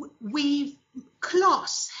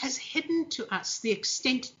class has hidden to us the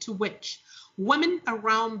extent to which women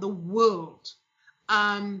around the world,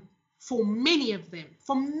 for many of them,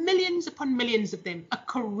 for millions upon millions of them, a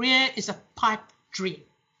career is a pipe dream.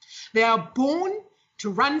 They are born to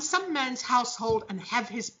run some man's household and have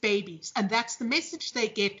his babies, and that's the message they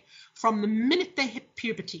get from the minute they hit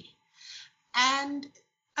puberty. And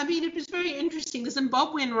I mean, it was very interesting. The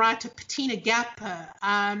Zimbabwean writer Patina Gapper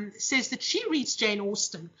says that she reads Jane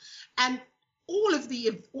Austen, and all of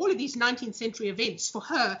these 19th century events, for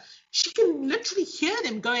her, she can literally hear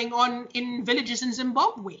them going on in villages in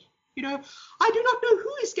Zimbabwe. You know, I do not know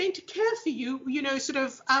who is going to care for you, you know, sort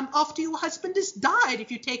of after your husband has died,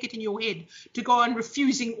 if you take it in your head to go on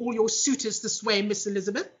refusing all your suitors this way, Miss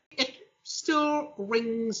Elizabeth. It still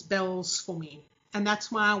rings bells for me. And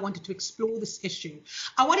that's why I wanted to explore this issue.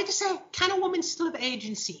 I wanted to say, can a woman still have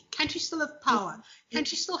agency? Can she still have power? Can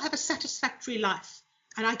she still have a satisfactory life?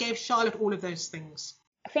 And I gave Charlotte all of those things.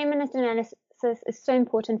 Feminist analysis is so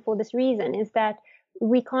important for this reason, is that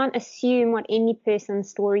we can't assume what any person's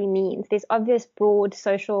story means. There's obvious broad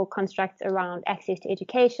social constructs around access to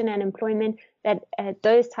education and employment that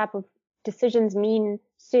those type of decisions mean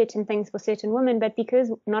certain things for certain women, but because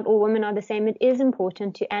not all women are the same, it is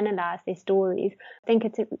important to analyze their stories. I think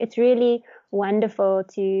it's really wonderful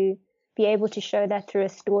to be able to show that through a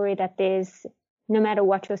story, that there's, no matter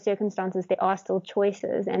what your circumstances, there are still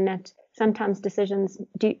choices, and that sometimes decisions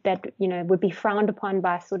that would be frowned upon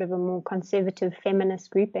by sort of a more conservative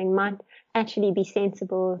feminist grouping might actually be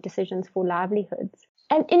sensible decisions for livelihoods.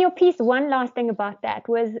 And in your piece, one last thing about that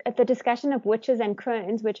was the discussion of witches and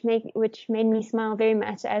crones, which made me smile very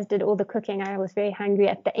much, as did all the cooking. I was very hungry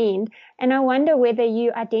at the end. And I wonder whether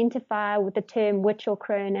you identify with the term witch or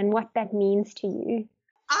crone and what that means to you.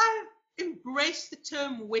 I embraced the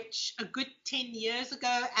term witch a good 10 years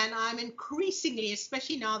ago, and I'm increasingly,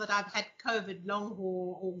 especially now that I've had COVID long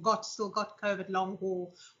haul, or still got COVID long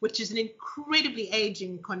haul, which is an incredibly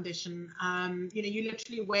aging condition. You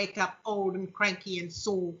literally wake up old and cranky and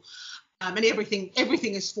sore, and everything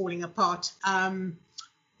is falling apart,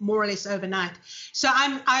 more or less overnight. So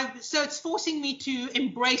so it's forcing me to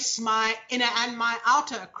embrace my inner and my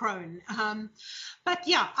outer crone. But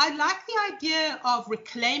yeah, I like the idea of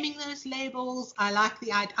reclaiming those labels. I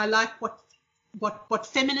like what what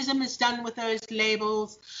feminism has done with those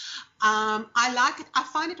labels. I like it. I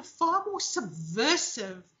find it a far more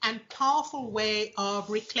subversive and powerful way of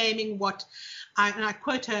reclaiming what, and I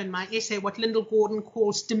quote her in my essay, what Lyndall Gordon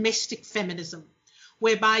calls domestic feminism,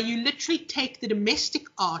 whereby you literally take the domestic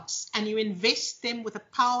arts and you invest them with the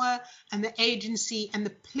power and the agency and the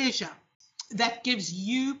pleasure that gives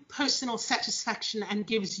you personal satisfaction and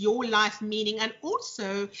gives your life meaning, and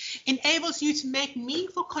also enables you to make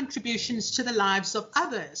meaningful contributions to the lives of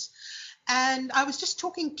others. And I was just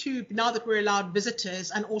talking to, now that we're allowed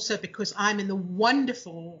visitors, and also because I'm in the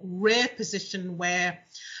wonderful, rare position where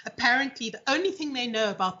apparently the only thing they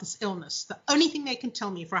know about this illness, the only thing they can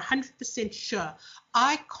tell me for 100% sure,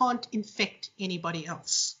 I can't infect anybody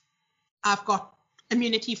else. I've got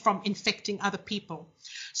immunity from infecting other people.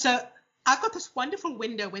 So I've got this wonderful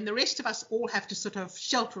window when the rest of us all have to sort of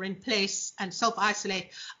shelter in place and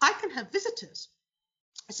self-isolate. I can have visitors.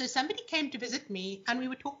 So somebody came to visit me, and we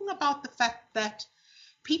were talking about the fact that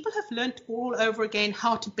people have learnt all over again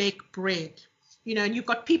how to bake bread. You know, and you've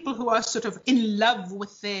got people who are sort of in love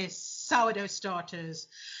with their sourdough starters.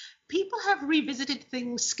 People have revisited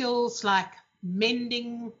skills like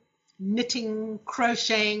mending, knitting,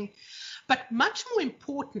 crocheting. But much more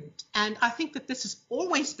important, and I think that this has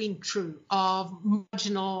always been true of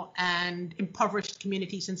marginal and impoverished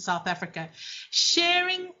communities in South Africa,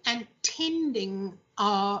 sharing and tending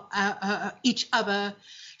each other,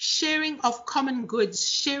 sharing of common goods,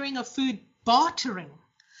 sharing of food, bartering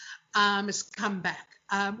has come back.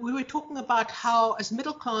 We were talking about how as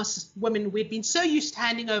middle class women, we'd been so used to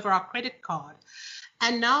handing over our credit card.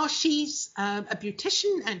 And now she's a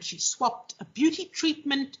beautician, and she swapped a beauty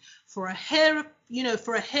treatment for a hair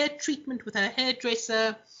treatment with her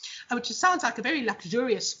hairdresser, which sounds like a very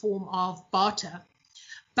luxurious form of barter.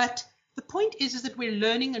 But the point is that we're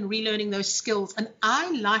learning and relearning those skills. And I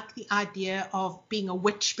like the idea of being a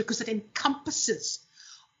witch because it encompasses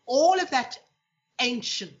all of that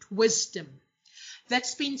ancient wisdom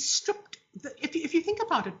that's been stripped. If you think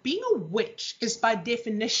about it, being a witch is by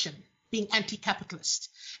definition being anti-capitalist.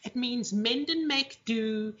 It means mend and make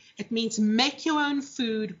do. It means make your own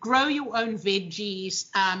food, grow your own veggies,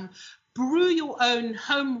 brew your own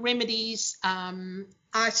home remedies.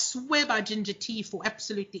 I swear by ginger tea for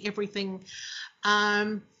absolutely everything.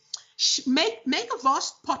 Make a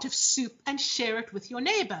vast pot of soup and share it with your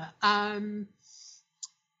neighbor.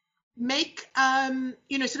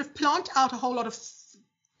 Sort of plant out a whole lot of,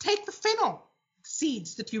 take the fennel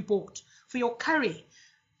seeds that you bought for your curry,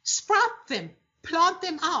 sprout them, plant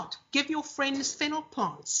them out, give your friends fennel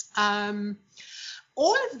plants.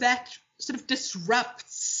 All of that sort of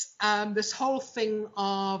disrupts this whole thing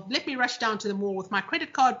of let me rush down to the mall with my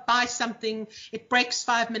credit card, buy something, it breaks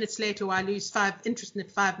 5 minutes later, or I lose interest in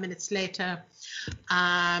it 5 minutes later,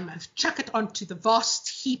 chuck it onto the vast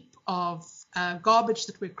heap of garbage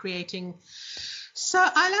that we're creating. So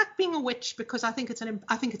I like being a witch because I think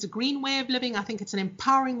it's a green way of living. I think it's an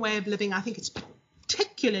empowering way of living. I think it's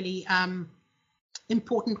particularly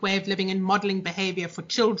important way of living and modeling behavior for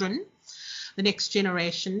children, the next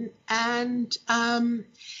generation. And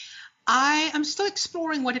I am still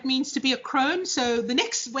exploring what it means to be a crone. So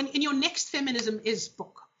in your next Feminism Is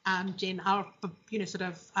book, Jen, I'll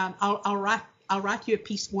write you a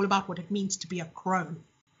piece all about what it means to be a crone.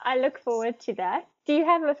 I look forward to that. Do you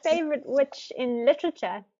have a favorite witch in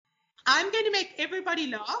literature? I'm going to make everybody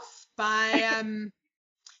laugh by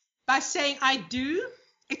saying I do.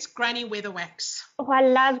 It's Granny Weatherwax. Oh, I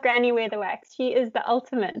love Granny Weatherwax. She is the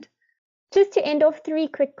ultimate. Just to end off, 3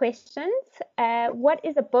 quick questions. What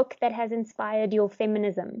is a book that has inspired your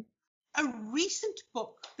feminism? A recent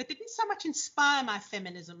book that didn't so much inspire my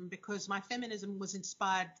feminism, because my feminism was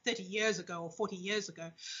inspired 30 years ago or 40 years ago,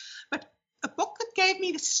 but a book that gave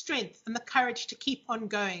me the strength and the courage to keep on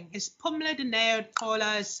going is Phumla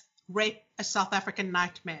Dineo-Xola's Rape, a South African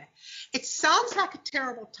Nightmare. It sounds like a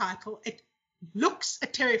terrible title. It looks a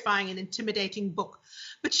terrifying and intimidating book,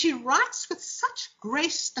 but she writes with such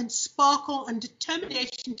grace and sparkle and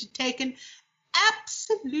determination to take an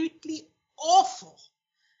absolutely awful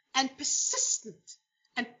and persistent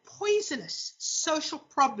and poisonous social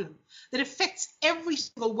problem that affects every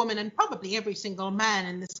single woman and probably every single man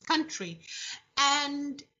in this country.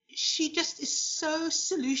 And she just is so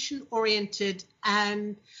solution oriented,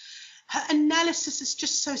 and her analysis is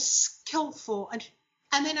just so skillful.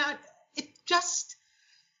 And then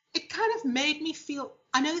it kind of made me feel,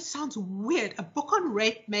 I know this sounds weird, a book on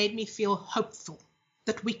rape made me feel hopeful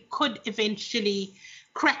that we could eventually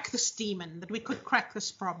crack this demon, that we could crack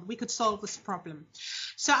this problem, we could solve this problem.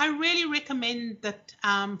 So I really recommend that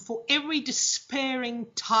for every despairing,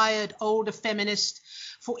 tired, older feminist,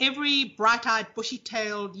 For every bright-eyed,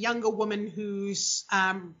 bushy-tailed younger woman who's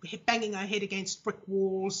banging her head against brick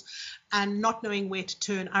walls and not knowing where to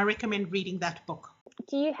turn, I recommend reading that book.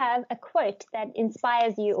 Do you have a quote that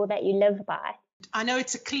inspires you or that you live by? I know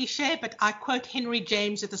it's a cliche, but I quote Henry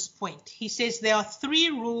James at this point. He says there are 3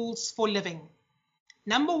 rules for living.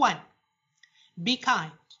 Number 1, be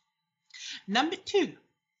kind. Number 2,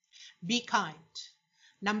 be kind.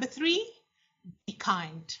 Number 3, be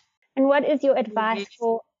kind. And what is your advice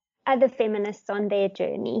for other feminists on their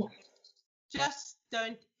journey? Just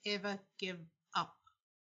don't ever give up.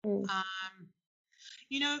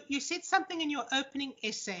 You said something in your opening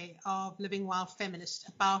essay of Living While Feminist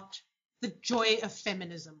about the joy of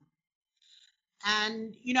feminism.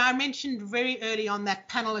 And, I mentioned very early on that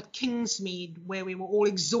panel at Kingsmead where we were all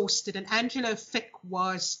exhausted and Angelo Fick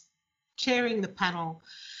was chairing the panel.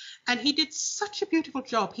 And he did such a beautiful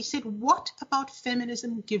job. He said, what about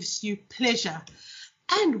feminism gives you pleasure?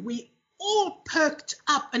 And we all perked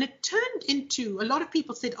up, and it turned into, a lot of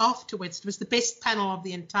people said afterwards, it was the best panel of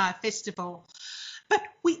the entire festival. But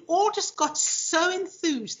we all just got so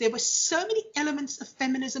enthused. There were so many elements of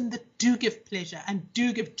feminism that do give pleasure and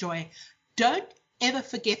do give joy. Don't ever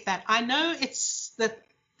forget that. I know it's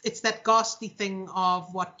that ghastly thing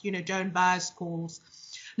of what, Joan Baez calls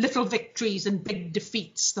little victories and big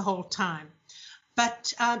defeats the whole time.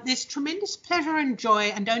 But there's tremendous pleasure and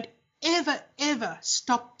joy, and don't ever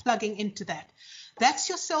stop plugging into that. That's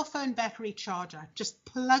your cell phone battery charger. Just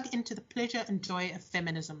plug into the pleasure and joy of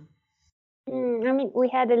feminism. We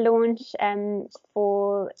had a launch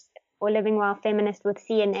for Living While Feminist with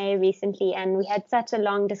CNA recently, and we had such a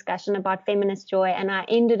long discussion about feminist joy, and I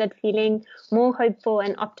ended up feeling more hopeful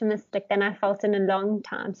and optimistic than I felt in a long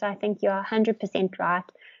time. So I think you're 100% right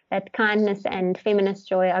that kindness and feminist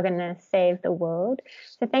joy are going to save the world.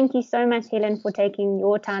 So thank you so much, Helen, for taking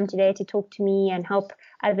your time today to talk to me and help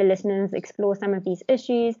other listeners explore some of these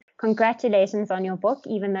issues. Congratulations on your book,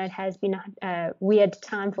 even though it has been a weird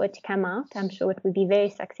time for it to come out. I'm sure it will be very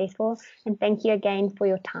successful. And thank you again for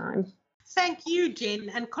your time. Thank you, Jen,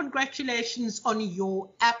 and congratulations on your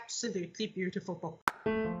absolutely beautiful book.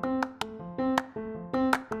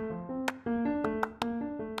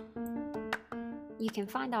 You can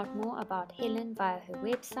find out more about Helen via her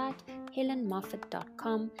website,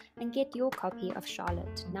 helenmoffat.com, and get your copy of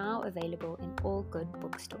Charlotte, now available in all good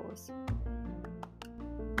bookstores.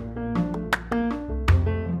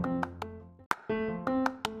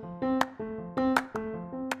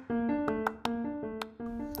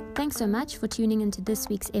 Thanks so much for tuning into this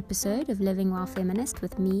week's episode of Living While Feminist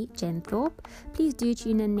with me, Jen Thorpe. Please do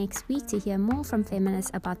tune in next week to hear more from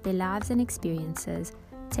feminists about their lives and experiences.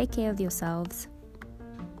 Take care of yourselves.